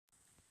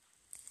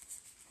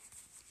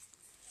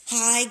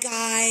Hi,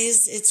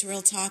 guys. It's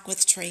Real Talk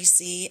with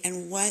Tracy.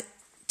 And what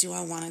do I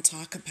want to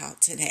talk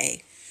about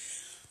today?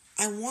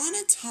 I want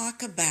to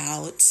talk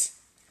about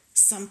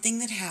something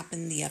that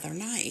happened the other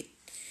night.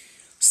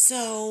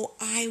 So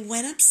I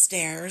went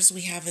upstairs.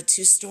 We have a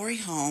 2-story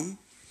home.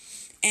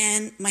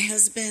 And my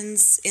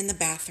husband's in the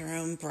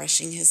bathroom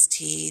brushing his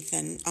teeth.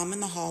 And I'm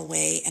in the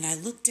hallway. And I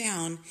look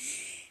down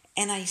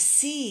and I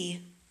see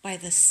by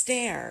the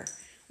stair,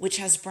 which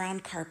has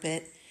brown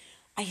carpet,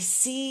 I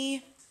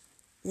see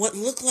what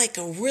looked like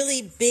a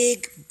really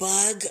big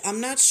bug.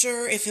 I'm not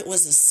sure if it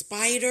was a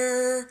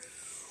spider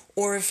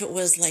or if it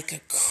was like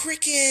a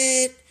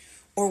cricket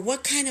or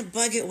what kind of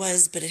bug it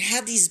was, but it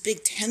had these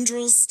big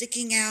tendrils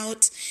sticking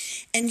out.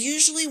 And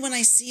usually when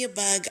I see a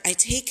bug, I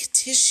take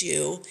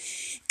tissue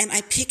and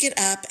I pick it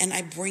up and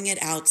I bring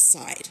it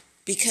outside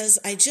because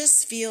I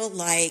just feel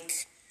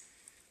like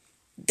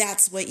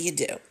that's what you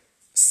do.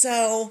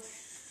 So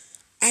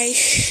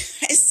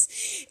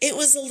it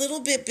was a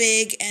little bit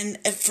big, and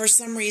for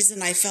some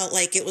reason I felt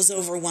like it was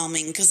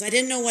overwhelming because I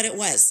didn't know what it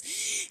was.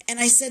 And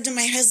I said to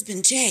my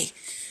husband, Jay,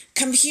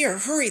 come here,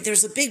 hurry,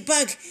 there's a big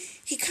bug.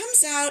 He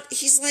comes out,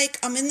 he's like,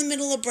 I'm in the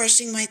middle of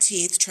brushing my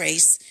teeth,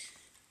 Trace,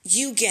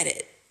 you get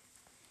it.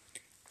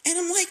 And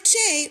I'm like,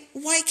 Jay,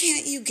 why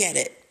can't you get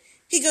it?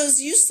 He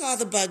goes, you saw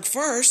the bug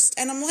first.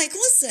 And I'm like,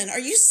 listen, are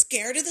you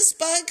scared of this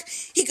bug?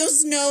 He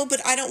goes, no,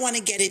 but I don't want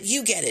to get it.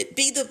 You get it.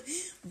 Be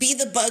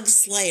the bug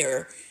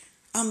slayer.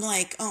 I'm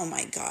like, oh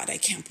my God, I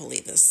can't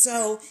believe this.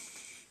 So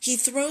he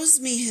throws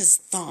me his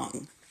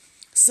thong.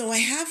 So I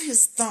have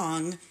his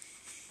thong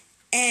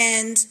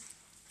and,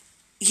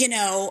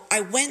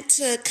 I went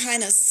to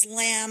kind of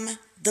slam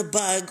the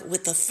bug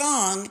with the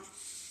thong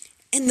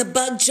and the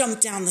bug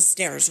jumped down the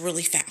stairs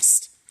really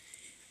fast.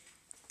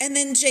 And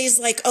then Jay's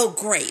like, oh,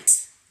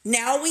 great.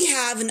 Now we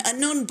have an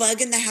unknown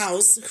bug in the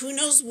house. Who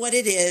knows what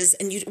it is?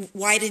 And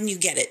why didn't you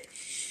get it?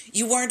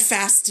 You weren't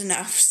fast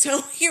enough.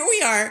 So here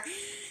we are.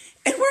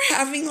 And we're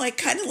having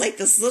kind of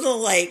this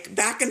little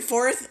back and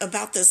forth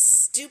about this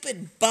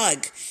stupid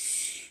bug.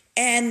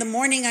 And the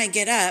morning I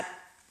get up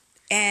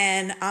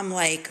and I'm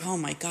like, oh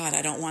my God,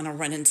 I don't want to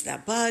run into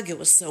that bug. It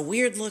was so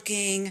weird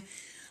looking.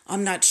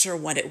 I'm not sure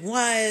what it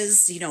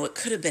was. It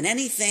could have been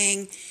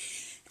anything.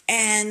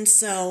 And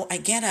so I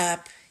get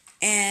up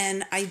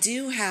and I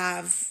do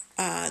have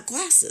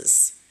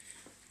glasses,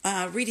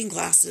 reading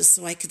glasses,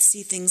 so I could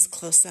see things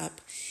close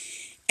up.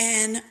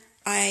 And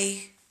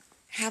I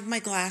have my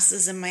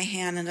glasses in my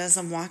hand, and as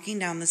I'm walking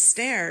down the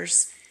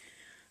stairs,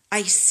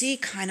 I see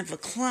kind of a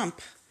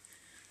clump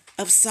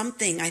of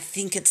something. I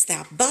think it's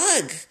that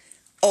bug.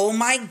 Oh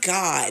my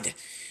God.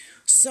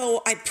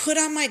 So I put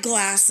on my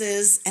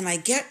glasses and I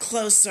get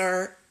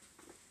closer,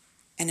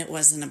 and it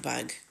wasn't a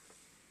bug.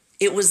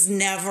 It was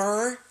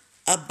never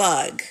a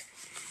bug.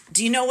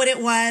 Do you know what it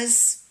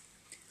was?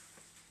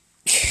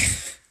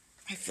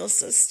 I feel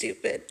so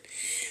stupid.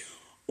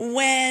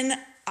 When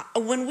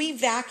we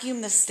vacuum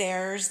the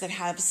stairs that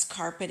has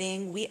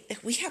carpeting,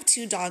 we have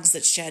 2 dogs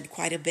that shed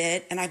quite a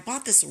bit, and I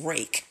bought this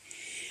rake.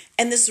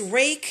 And this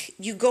rake,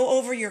 you go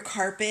over your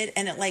carpet,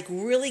 and it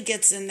really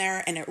gets in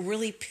there, and it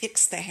really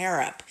picks the hair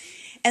up.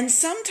 And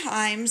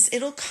sometimes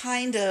it'll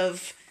kind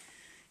of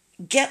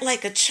get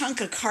a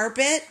chunk of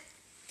carpet.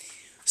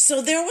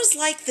 So there was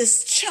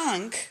this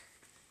chunk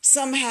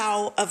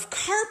somehow of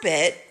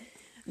carpet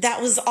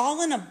that was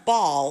all in a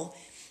ball.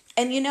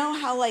 And you know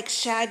how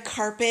shag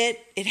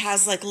carpet, it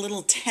has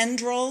little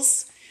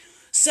tendrils.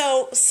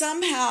 So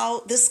somehow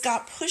this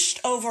got pushed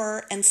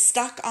over and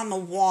stuck on the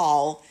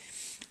wall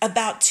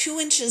about 2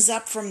 inches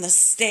up from the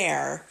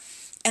stair.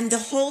 And the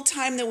whole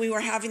time that we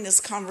were having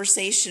this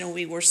conversation,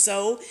 we were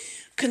so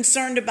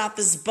concerned about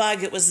this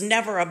bug. It was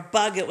never a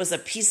bug. It was a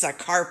piece of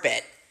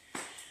carpet.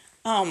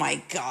 Oh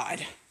my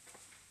God.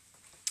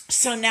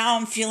 So now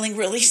I'm feeling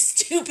really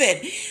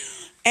stupid.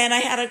 And I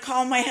had to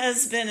call my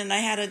husband and I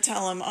had to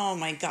tell him, oh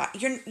my God,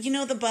 you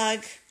know the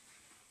bug?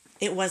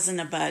 It wasn't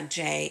a bug,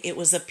 Jay. It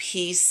was a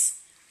piece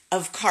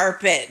of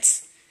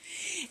carpet.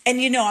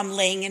 And I'm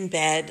laying in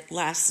bed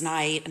last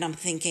night and I'm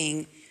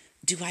thinking,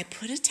 do I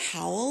put a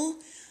towel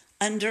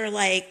under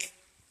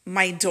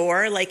my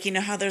door?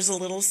 How there's a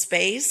little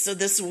space so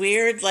this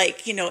weird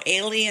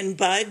alien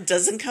bug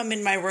doesn't come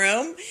in my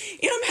room?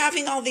 I'm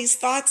having all these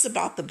thoughts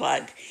about the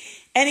bug.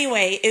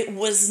 Anyway, it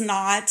was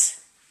not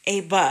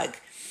a bug.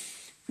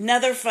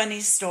 Another funny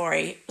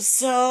story.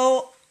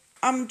 So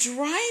I'm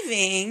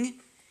driving,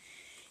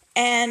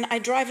 and I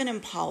drive an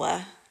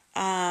Impala.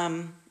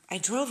 I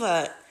drove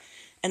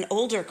an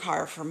older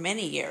car for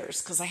many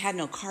years because I had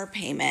no car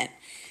payment,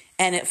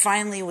 and it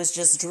finally was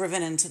just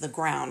driven into the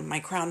ground, my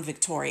Crown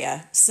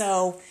Victoria.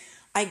 So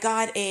I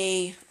got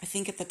I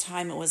think at the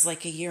time it was a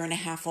 1.5 year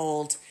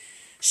old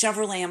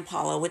Chevrolet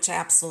Impala, which I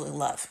absolutely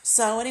love.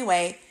 So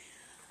anyway,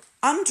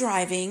 I'm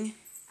driving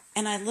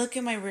and I look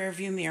in my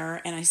rearview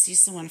mirror and I see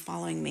someone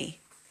following me.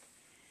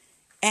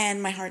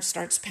 And my heart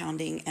starts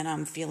pounding and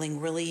I'm feeling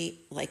really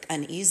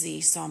uneasy.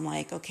 So I'm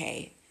like,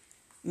 okay,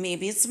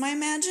 maybe it's my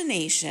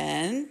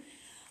imagination.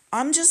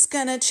 I'm just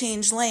going to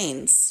change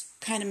lanes,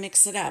 kind of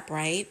mix it up,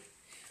 right?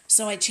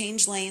 So I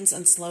change lanes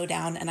and slow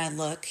down, and I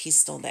look, he's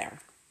still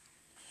there.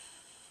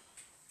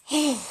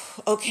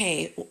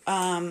 Okay.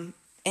 And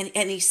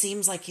he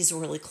seems like he's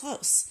really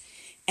close.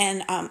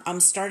 And I'm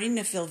starting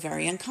to feel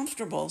very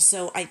uncomfortable.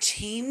 So I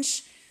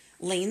change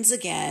lanes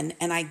again,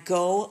 and I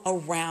go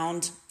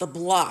around the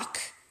block.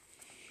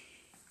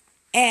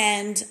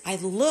 And I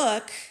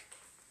look,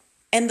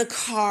 and the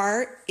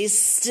car is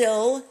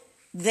still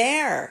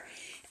there.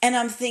 And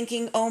I'm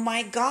thinking, oh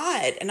my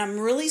God. And I'm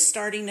really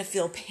starting to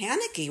feel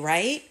panicky,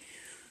 right?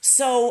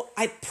 So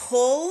I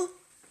pull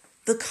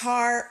the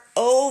car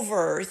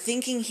over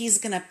thinking he's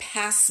going to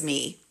pass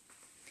me.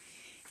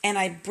 And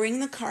I bring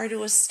the car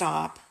to a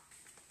stop.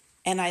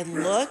 And I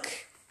look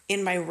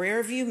in my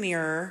rear view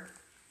mirror.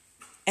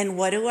 And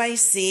what do I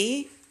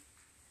see?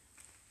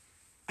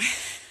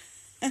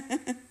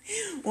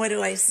 What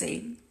do I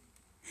see?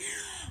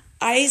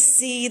 I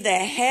see the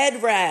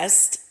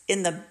headrest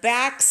in the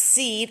back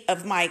seat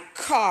of my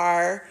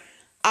car.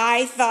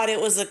 I thought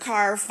it was a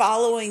car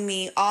following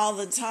me all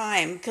the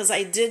time because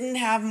I didn't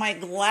have my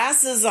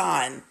glasses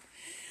on.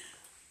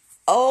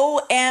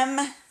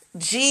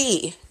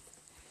 OMG.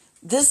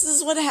 This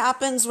is what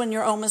happens when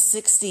you're almost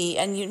 60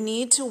 and you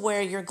need to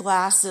wear your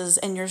glasses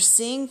and you're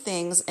seeing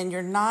things and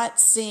you're not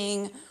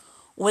seeing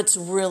what's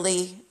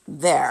really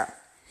there.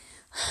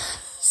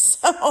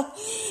 So,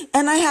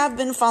 and I have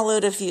been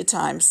followed a few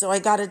times. So I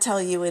got to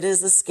tell you, it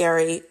is a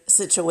scary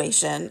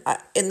situation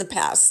in the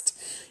past.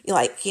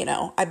 Like,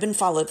 I've been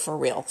followed for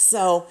real.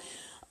 So,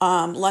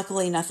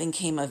 luckily nothing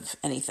came of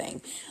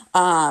anything.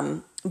 Yeah.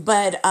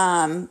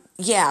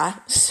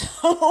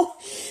 So,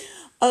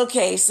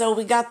 okay. So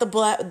we got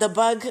the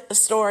bug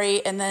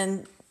story, and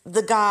then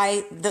the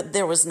guy,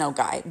 there was no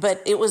guy,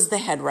 but it was the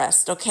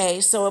headrest.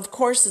 Okay. So of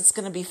course it's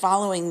going to be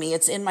following me.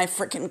 It's in my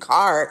freaking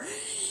car.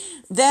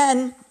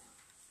 Then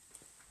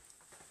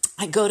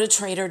I go to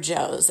Trader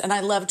Joe's, and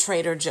I love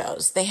Trader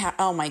Joe's. They have,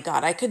 oh my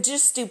God, I could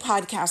just do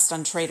podcasts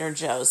on Trader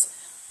Joe's.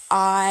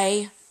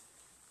 I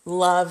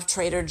love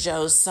Trader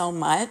Joe's so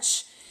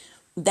much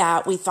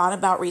that we thought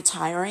about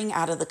retiring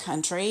out of the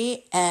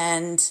country,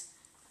 and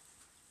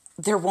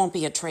there won't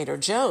be a Trader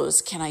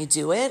Joe's. Can I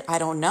do it? I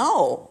don't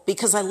know,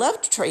 because I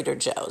love Trader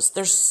Joe's.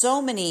 There's so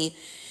many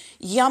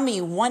yummy,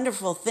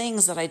 wonderful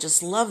things that I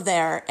just love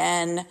there,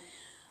 and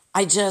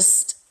I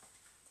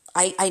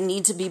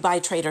need to be by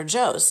Trader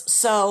Joe's.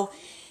 So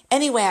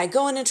anyway, I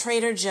go into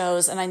Trader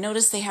Joe's and I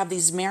notice they have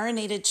these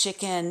marinated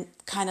chicken,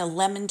 kind of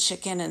lemon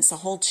chicken, and it's a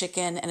whole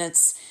chicken, and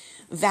it's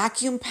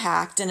vacuum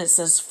packed, and it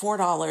says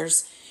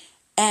 $4.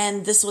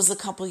 And this was a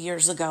couple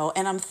years ago.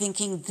 And I'm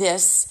thinking,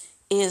 this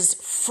is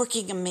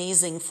freaking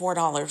amazing,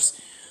 $4.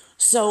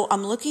 So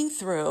I'm looking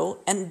through,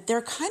 and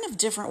they're kind of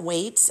different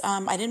weights.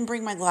 I didn't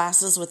bring my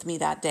glasses with me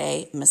that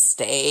day.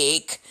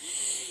 Mistake.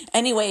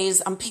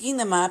 Anyways, I'm picking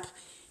them up.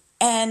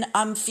 And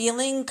I'm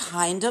feeling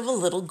kind of a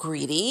little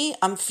greedy.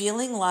 I'm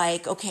feeling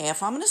like, okay,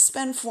 if I'm going to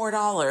spend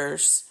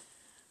 $4,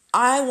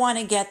 I want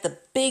to get the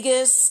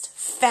biggest,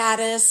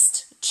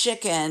 fattest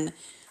chicken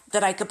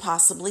that I could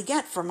possibly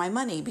get for my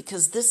money,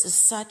 because this is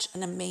such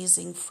an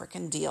amazing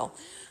freaking deal.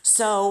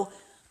 So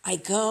I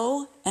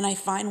go and I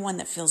find one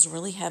that feels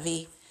really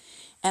heavy,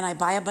 and I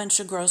buy a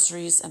bunch of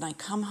groceries, and I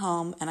come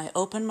home and I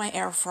open my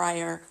air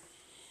fryer,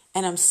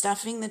 and I'm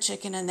stuffing the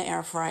chicken in the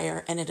air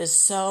fryer, and it is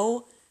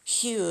so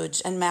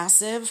huge and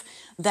massive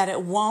that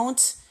it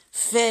won't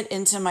fit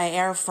into my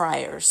air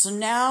fryer. So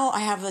now I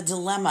have a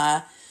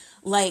dilemma,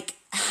 like,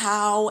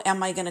 how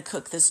am I going to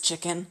cook this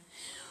chicken?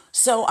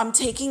 So I'm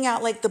taking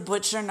out like the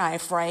butcher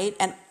knife, right?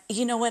 And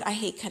you know what? I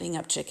hate cutting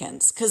up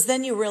chickens, because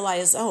then you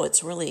realize, oh,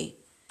 it's really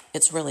a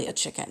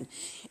chicken.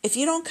 If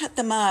you don't cut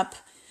them up,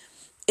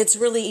 it's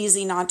really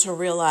easy not to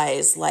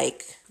realize,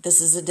 like, this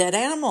is a dead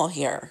animal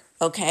here.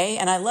 Okay.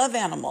 And I love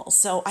animals.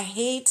 So I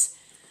hate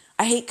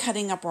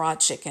cutting up raw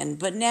chicken,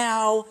 but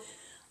now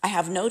I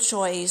have no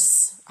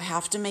choice. I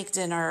have to make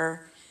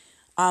dinner.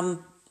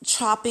 I'm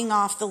chopping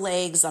off the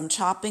legs. I'm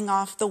chopping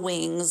off the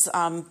wings.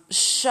 I'm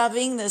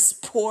shoving this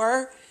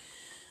poor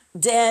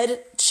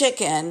dead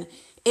chicken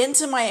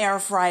into my air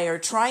fryer,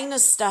 trying to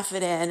stuff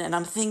it in. And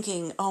I'm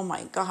thinking, oh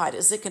my God,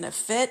 is it going to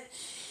fit?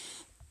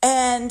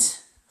 And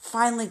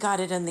finally got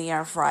it in the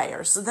air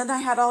fryer. So then I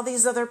had all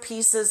these other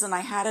pieces, and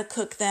I had to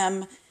cook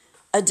them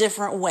a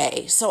different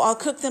way. So I'll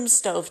cook them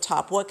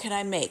stovetop. What can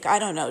I make? I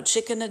don't know.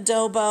 Chicken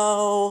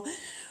adobo,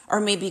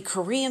 or maybe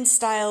Korean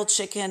style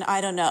chicken.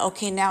 I don't know.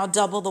 Okay, now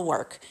double the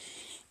work.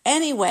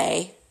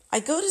 Anyway, I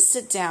go to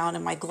sit down,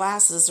 and my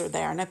glasses are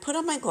there, and I put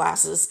on my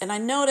glasses, and I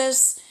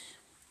notice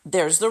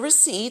there's the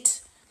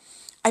receipt.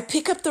 I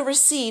pick up the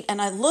receipt, and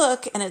I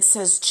look, and it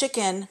says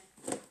chicken,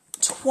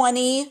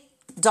 $20.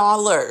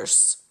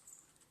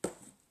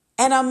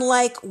 And I'm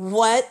like,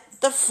 what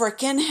the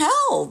frickin'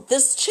 hell?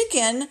 This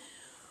chicken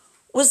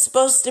was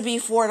supposed to be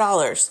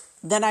 $4.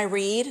 Then I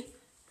read,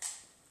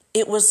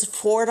 it was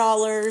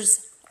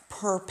 $4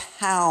 per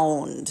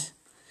pound.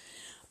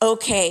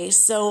 Okay,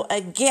 so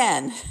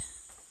again,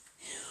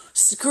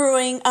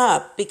 screwing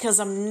up because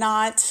I'm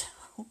not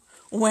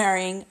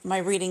wearing my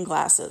reading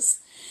glasses.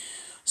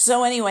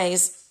 So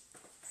anyways,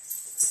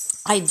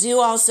 I do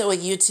also a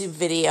YouTube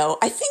video.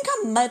 I think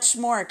I'm much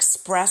more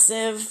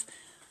expressive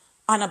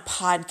on a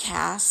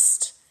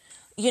podcast.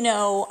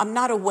 I'm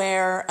not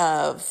aware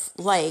of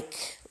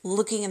like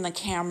looking in the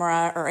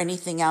camera or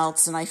anything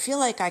else. And I feel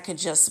like I could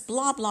just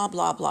blah, blah,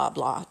 blah, blah,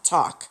 blah,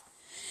 talk.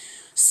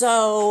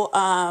 So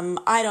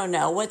I don't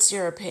know. What's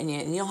your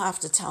opinion? You'll have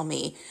to tell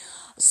me.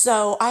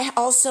 So I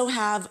also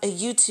have a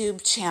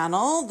YouTube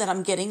channel that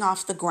I'm getting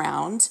off the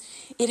ground.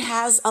 It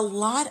has a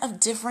lot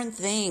of different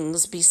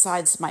things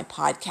besides my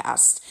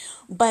podcast,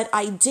 but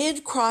I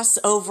did cross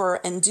over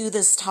and do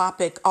this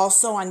topic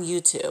also on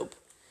YouTube.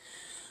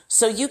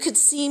 So you could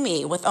see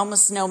me with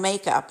almost no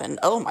makeup and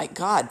oh my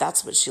God,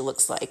 that's what she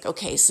looks like.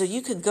 Okay, so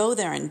you could go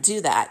there and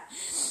do that.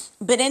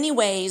 But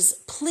anyways,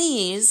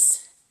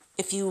 please,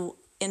 if you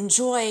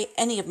enjoy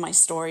any of my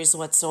stories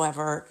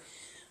whatsoever,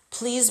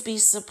 please be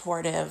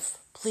supportive.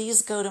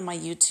 Please go to my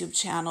YouTube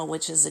channel,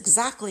 which is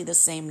exactly the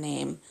same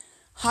name.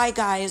 Hi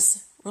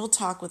guys, Real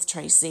Talk with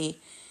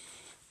Tracy.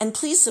 And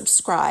please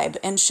subscribe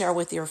and share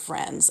with your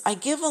friends. I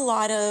give a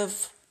lot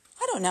of,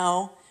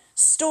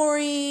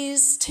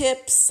 stories,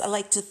 tips. I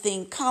like to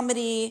think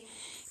comedy,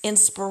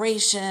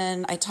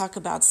 inspiration. I talk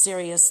about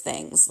serious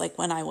things. Like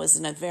when I was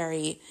in a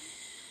very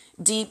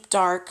deep,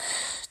 dark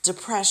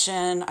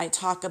depression, I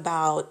talk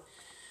about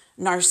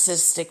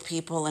narcissistic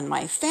people in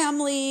my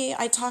family.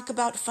 I talk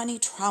about funny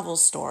travel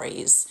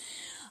stories.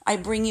 I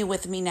bring you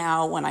with me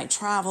now when I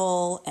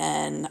travel,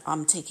 and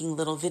I'm taking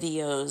little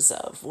videos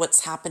of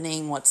what's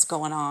happening, what's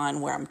going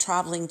on, where I'm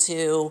traveling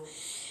to,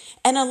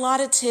 and a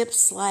lot of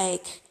tips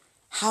like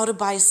how to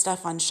buy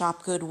stuff on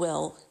Shop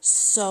Goodwill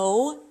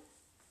so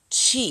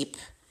cheap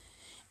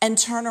and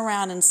turn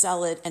around and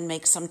sell it and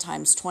make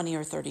sometimes 20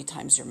 or 30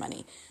 times your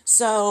money.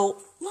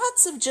 So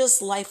lots of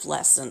just life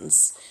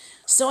lessons.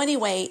 So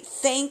anyway,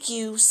 thank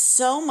you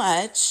so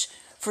much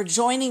for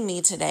joining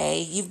me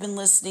today. You've been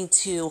listening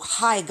to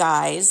Hi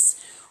Guys,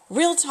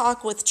 Real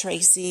Talk with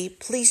Tracy.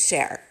 Please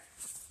share.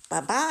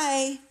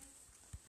 Bye-bye.